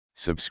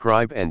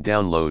Subscribe and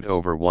download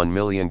over 1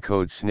 million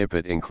code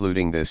snippet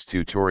including this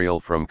tutorial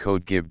from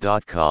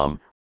codegive.com,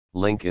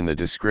 link in the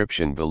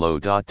description below.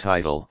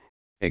 Title,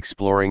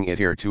 Exploring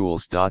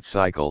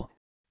itertools.cycle,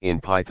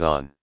 in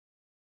Python.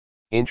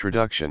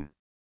 Introduction.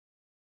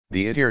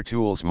 The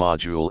itertools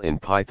module in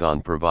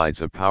Python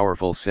provides a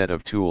powerful set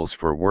of tools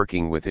for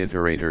working with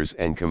iterators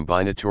and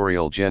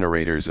combinatorial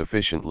generators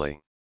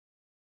efficiently.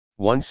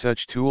 One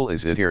such tool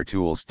is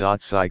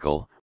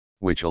itertools.cycle,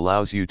 which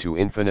allows you to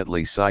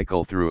infinitely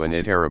cycle through an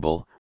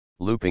iterable,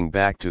 looping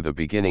back to the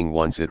beginning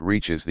once it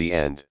reaches the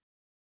end.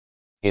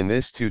 In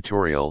this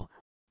tutorial,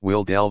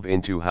 we'll delve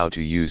into how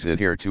to use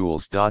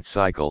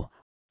itertools.cycle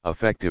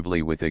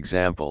effectively with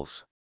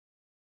examples.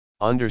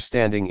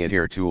 Understanding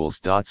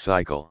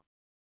itertools.cycle.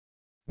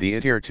 The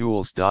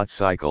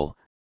itertools.cycle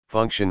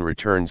function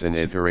returns an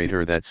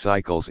iterator that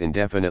cycles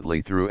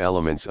indefinitely through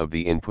elements of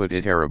the input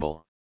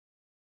iterable.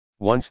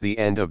 Once the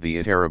end of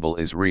the iterable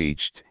is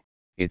reached,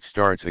 it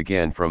starts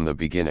again from the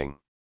beginning.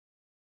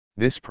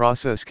 This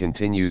process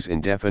continues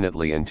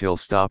indefinitely until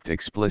stopped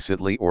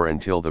explicitly or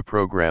until the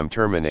program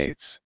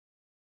terminates.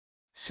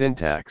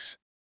 Syntax.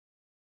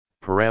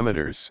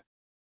 Parameters.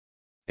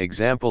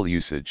 Example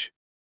usage.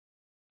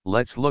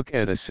 Let's look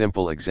at a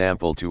simple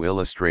example to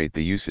illustrate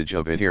the usage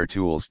of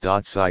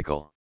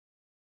itertools.cycle.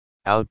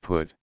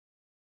 Output.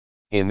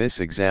 In this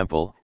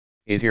example,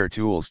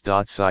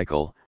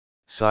 itertools.cycle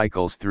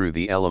cycles through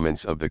the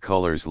elements of the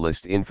colors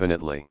list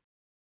infinitely.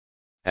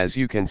 As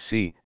you can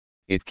see,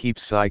 it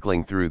keeps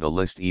cycling through the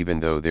list even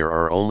though there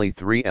are only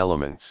 3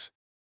 elements.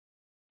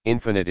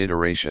 Infinite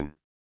iteration.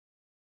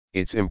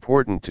 It's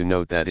important to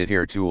note that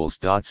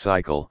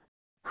itertools.cycle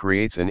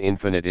creates an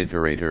infinite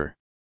iterator.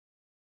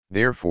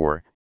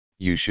 Therefore,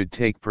 you should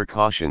take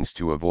precautions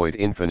to avoid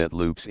infinite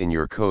loops in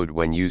your code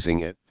when using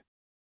it.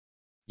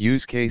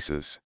 Use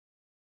cases.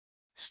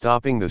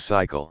 Stopping the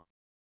cycle.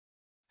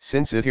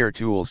 Since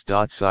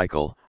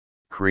itertools.cycle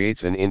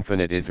creates an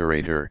infinite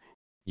iterator,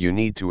 you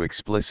need to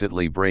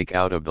explicitly break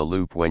out of the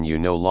loop when you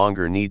no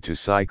longer need to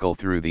cycle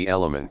through the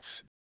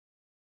elements.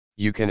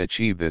 You can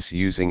achieve this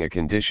using a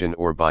condition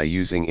or by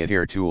using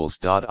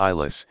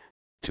itertools.ilis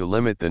to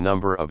limit the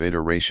number of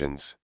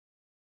iterations.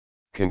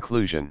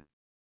 Conclusion.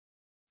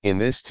 In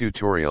this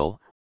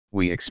tutorial,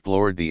 we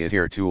explored the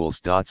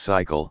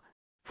itertools.cycle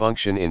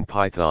function in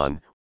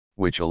Python,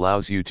 which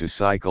allows you to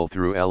cycle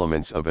through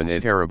elements of an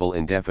iterable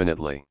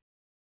indefinitely.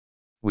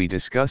 We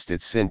discussed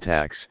its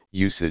syntax,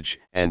 usage,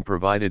 and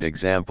provided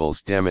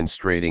examples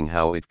demonstrating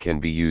how it can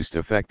be used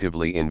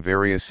effectively in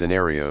various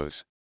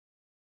scenarios.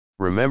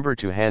 Remember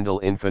to handle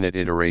infinite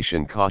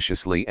iteration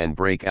cautiously and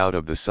break out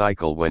of the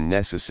cycle when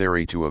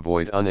necessary to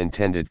avoid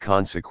unintended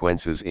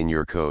consequences in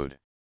your code.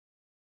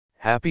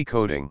 Happy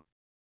coding!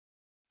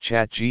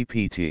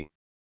 ChatGPT